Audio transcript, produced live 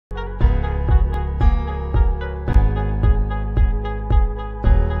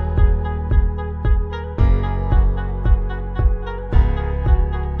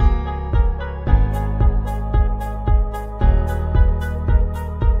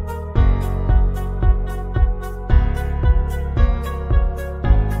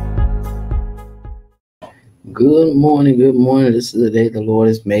Good morning, good morning. This is the day the Lord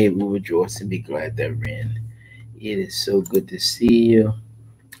has made. We rejoice and be glad therein. It is so good to see you.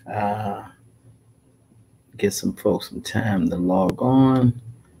 Uh, get some folks some time to log on,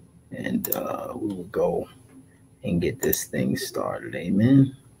 and we will go and get this thing started.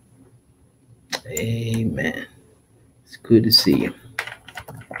 Amen. Amen. It's good to see you.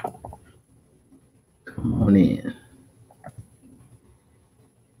 Come on in.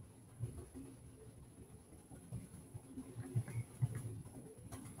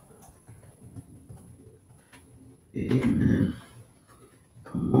 Amen.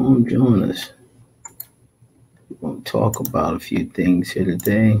 Come on, join us. We're going to talk about a few things here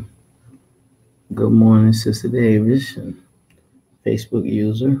today. Good morning, Sister Davis, and Facebook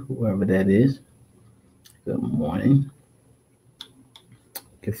user, whoever that is. Good morning.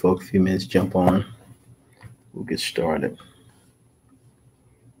 Give folks a few minutes, jump on. We'll get started.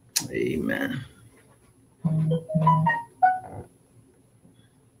 Amen.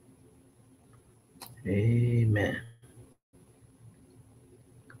 Amen.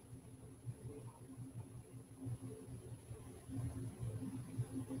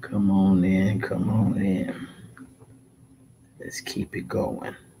 Come on in, come on in. Let's keep it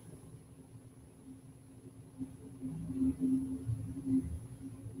going.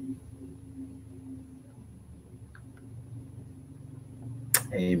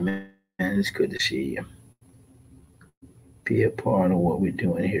 Amen. It's good to see you. Be a part of what we're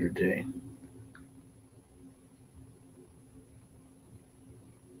doing here today.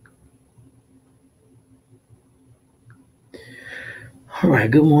 All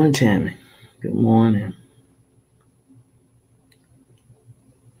right. Good morning, Tammy. Good morning.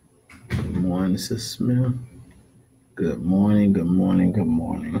 Good morning, Sister Smith. Good morning, good morning, good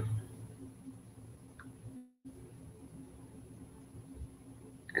morning.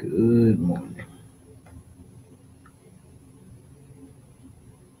 Good morning.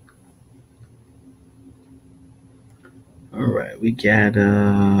 All right, we got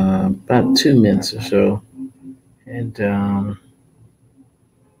about 2 minutes or so, and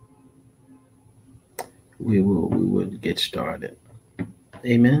we will get started.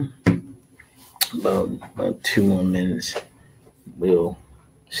 Amen. About 2 more minutes. We'll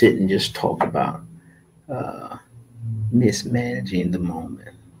sit and just talk about mismanaging the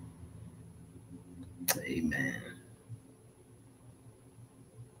moment. Amen.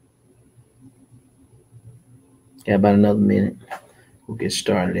 Got about another minute. We'll get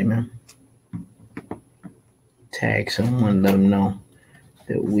started. Amen. Tag someone, let them know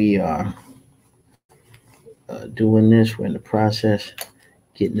that we are doing this. We're in the process,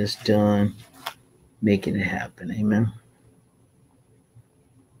 getting this done, making it happen. Amen.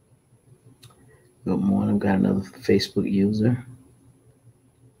 Good morning. Got another Facebook user.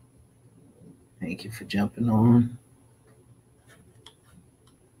 Thank you for jumping on.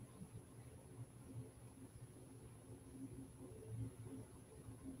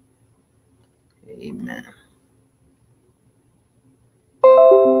 Amen.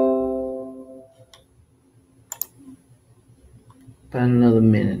 About another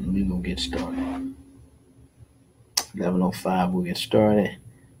minute and we're going to get started. 11:05, we'll get started.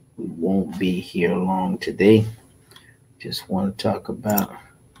 We won't be here long today. Just want to talk about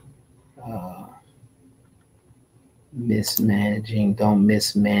mismanaging. Don't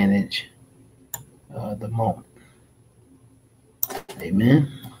mismanage the moment.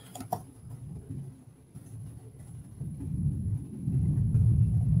 Amen.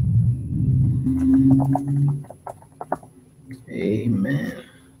 Amen.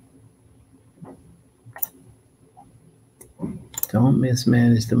 Don't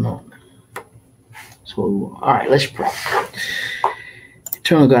mismanage the moment. So, all right, let's pray.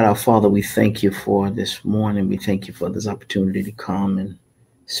 Eternal God, our Father, we thank you for this morning. We thank you for this opportunity to come and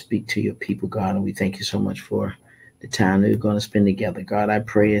speak to your people, God. And we thank you so much for the time that we're going to spend together. God, I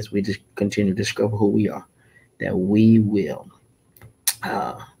pray as we just continue to discover who we are, that we will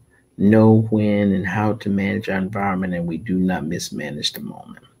know when and how to manage our environment, and we do not mismanage the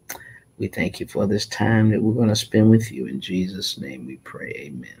moment. We thank you for this time that we're going to spend with you. In Jesus' name we pray.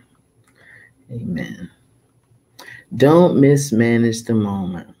 Amen. Amen. Don't mismanage the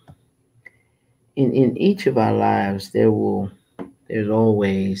moment. In each of our lives, there's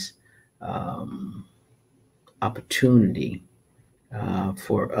always opportunity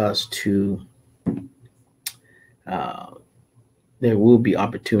for us to there will be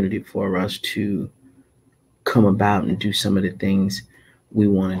opportunity for us to come about and do some of the things we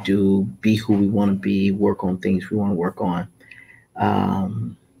want to do, be who we want to be, work on things we want to work on.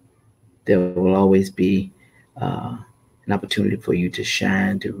 There will always be an opportunity for you to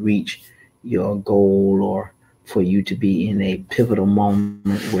shine, to reach your goal or for you to be in a pivotal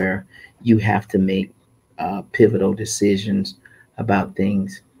moment where you have to make pivotal decisions about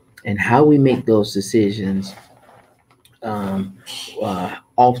things. And how we make those decisions um,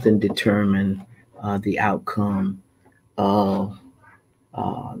 often determine the outcome of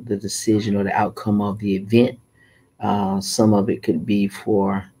the decision or the outcome of the event. Some of it could be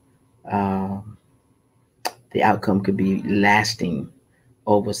for uh, the outcome could be lasting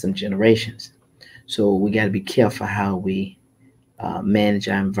over some generations. So we got to be careful how we manage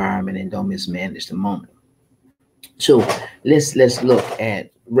our environment and don't mismanage the moment. So let's look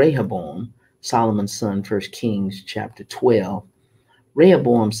at Rehoboam, Solomon's son, First Kings chapter 12.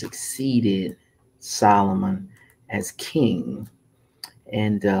 Rehoboam succeeded Solomon as king,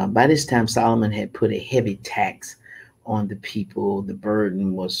 and by this time Solomon had put a heavy tax on the people. The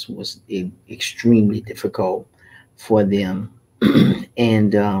burden was extremely difficult for them,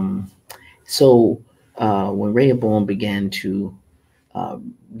 and so when Rehoboam uh, began to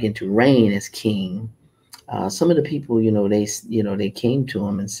reign as king, some of the people, they came to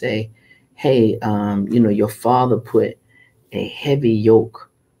him and say, "Hey, your father put a heavy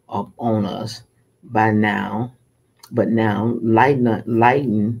yoke up on us by now, but now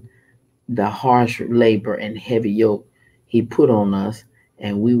lighten the harsh labor and heavy yoke he put on us,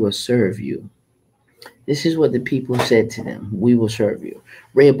 and we will serve you." This is what the people said to them: "We will serve you."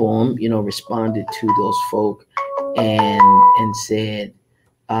 Rehoboam, responded to those folk and said,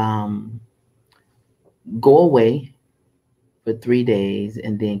 um, "Go away for 3 days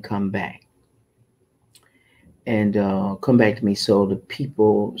and then come back and come back to me." So the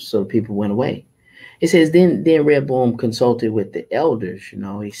people went away. It says then Rehoboam consulted with the elders.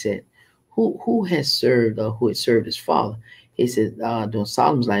 He said, who has served or who had served his father? He said, during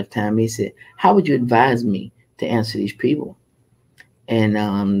Solomon's lifetime, he said, "How would you advise me to answer these people?"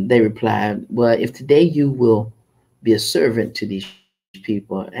 And they replied, "Well, if today you will be a servant to these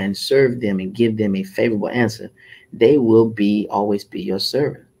people and serve them and give them a favorable answer, they will always be your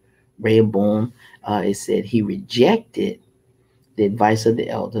servant." Rehoboam, it said, he rejected the advice of the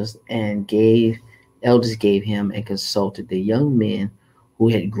elders gave him and consulted the young men who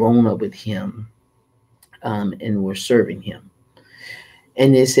had grown up with him and were serving him.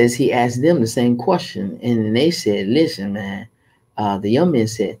 And it says he asked them the same question, and then they said, "Listen, man." The young men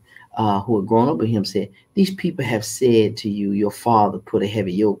said, who had grown up with him, said, "These people have said to you, your father put a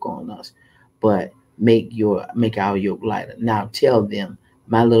heavy yoke on us, but make our yoke lighter. Now tell them,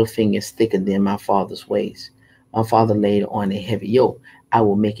 my little finger is thicker than my father's waist. My father laid on a heavy yoke. I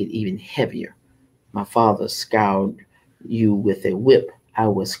will make it even heavier. My father scoured you with a whip. I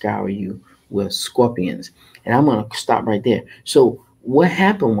will scour you with scorpions." And I'm going to stop right there. So what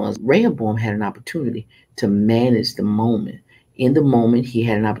happened was Rehoboam had an opportunity to manage the moment. In the moment, he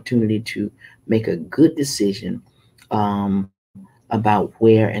had an opportunity to make a good decision about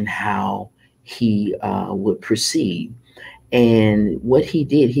where and how he would proceed. And what he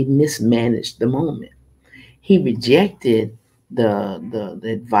did, he mismanaged the moment. He rejected the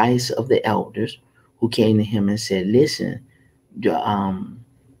advice of the elders who came to him and said, "Listen, um,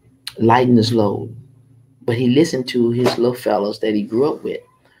 lighten his load." But he listened to his little fellows that he grew up with,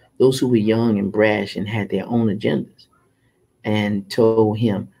 those who were young and brash and had their own agendas, and told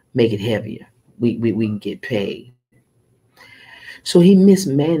him, "Make it heavier. We can get paid." So he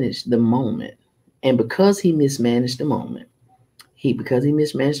mismanaged the moment. And because he mismanaged the moment,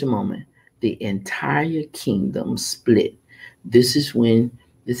 the entire kingdom split. This is when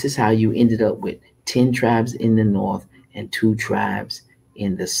this is how you ended up with 10 tribes in the north and 2 tribes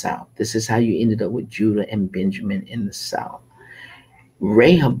in the south. This is how you ended up with Judah and Benjamin in the south.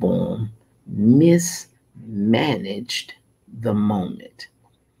 Rehoboam mismanaged the moment.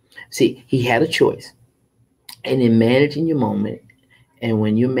 See, he had a choice. And in managing your moment, and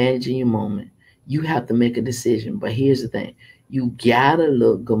when you're managing your moment, you have to make a decision. But here's the thing: you gotta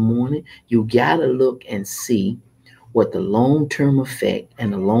look, good morning, you gotta look and see what the long term effect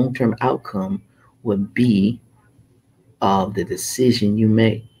and the long term outcome would be of the decision you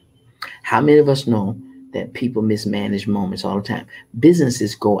make. How many of us know that people mismanage moments all the time?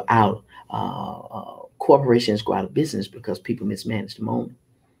 Businesses go out, corporations go out of business because people mismanage the moment.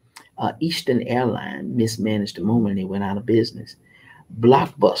 Eastern Airline mismanaged the moment, they went out of business.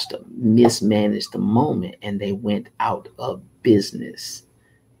 Blockbuster mismanaged the moment and they went out of business.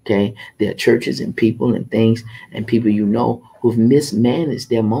 Okay, there are churches and people and things and people who've mismanaged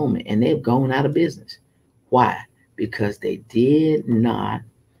their moment and they've gone out of business. Why? Because they did not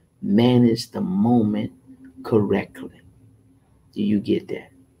manage the moment correctly. Do you get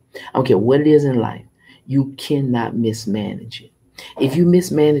that? I don't care what it is in life, you cannot mismanage it. If you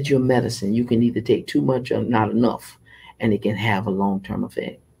mismanage your medicine, you can either take too much or not enough, and it can have a long-term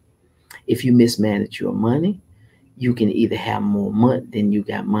effect. If you mismanage your money, you can either have more money than you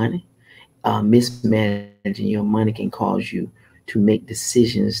got money. Mismanaging your money can cause you to make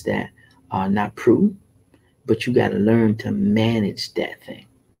decisions that are not prudent, but you got to learn to manage that thing.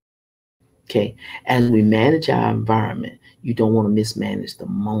 Okay. As we manage our environment, you don't want to mismanage the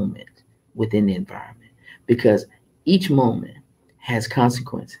moment within the environment, because each moment has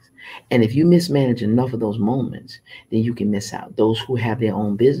consequences. And if you mismanage enough of those moments, then you can miss out. Those who have their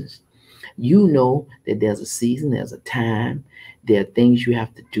own business, you know that there's a season, there's a time, there are things you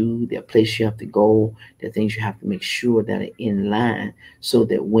have to do, there are places you have to go, there are things you have to make sure that are in line, so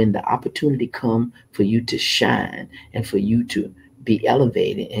that when the opportunity comes for you to shine and for you to be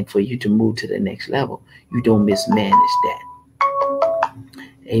elevated and for you to move to the next level, you don't mismanage that.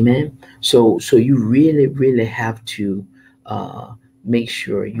 Amen. So you really have to make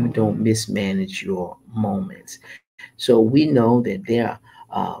sure you don't mismanage your moments. So we know that there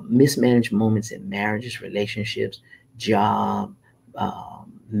are mismanaged moments in marriages, relationships, job,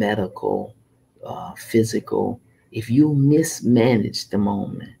 medical, physical. If you mismanage the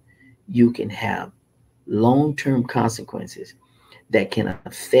moment, you can have long-term consequences that can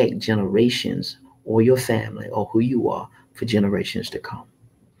affect generations or your family or who you are for generations to come.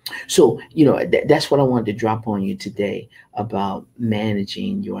 So, that's what I wanted to drop on you today about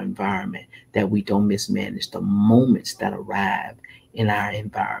managing your environment, that we don't mismanage the moments that arrive in our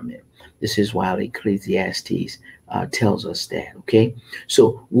environment. This is why Ecclesiastes tells us that. Okay.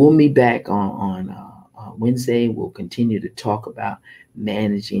 So we'll meet back on Wednesday. We'll continue to talk about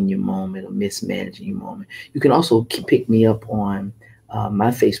managing your moment or mismanaging your moment. You can also pick me up on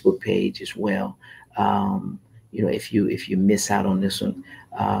my Facebook page as well. If you miss out on this one,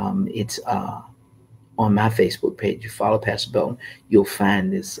 it's on my Facebook page. You follow Pastor Belton, you'll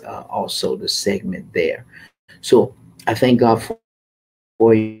find this also the segment there. So I thank God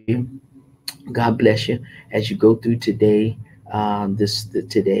for you. God bless you as you go through today.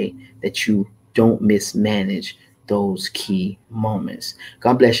 Today, that you don't mismanage those key moments.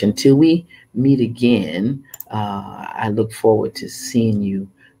 God bless you. Until we meet again, I look forward to seeing you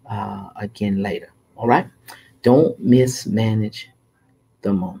again later. All right. Don't mismanage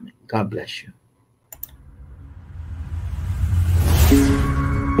the moment. God bless you.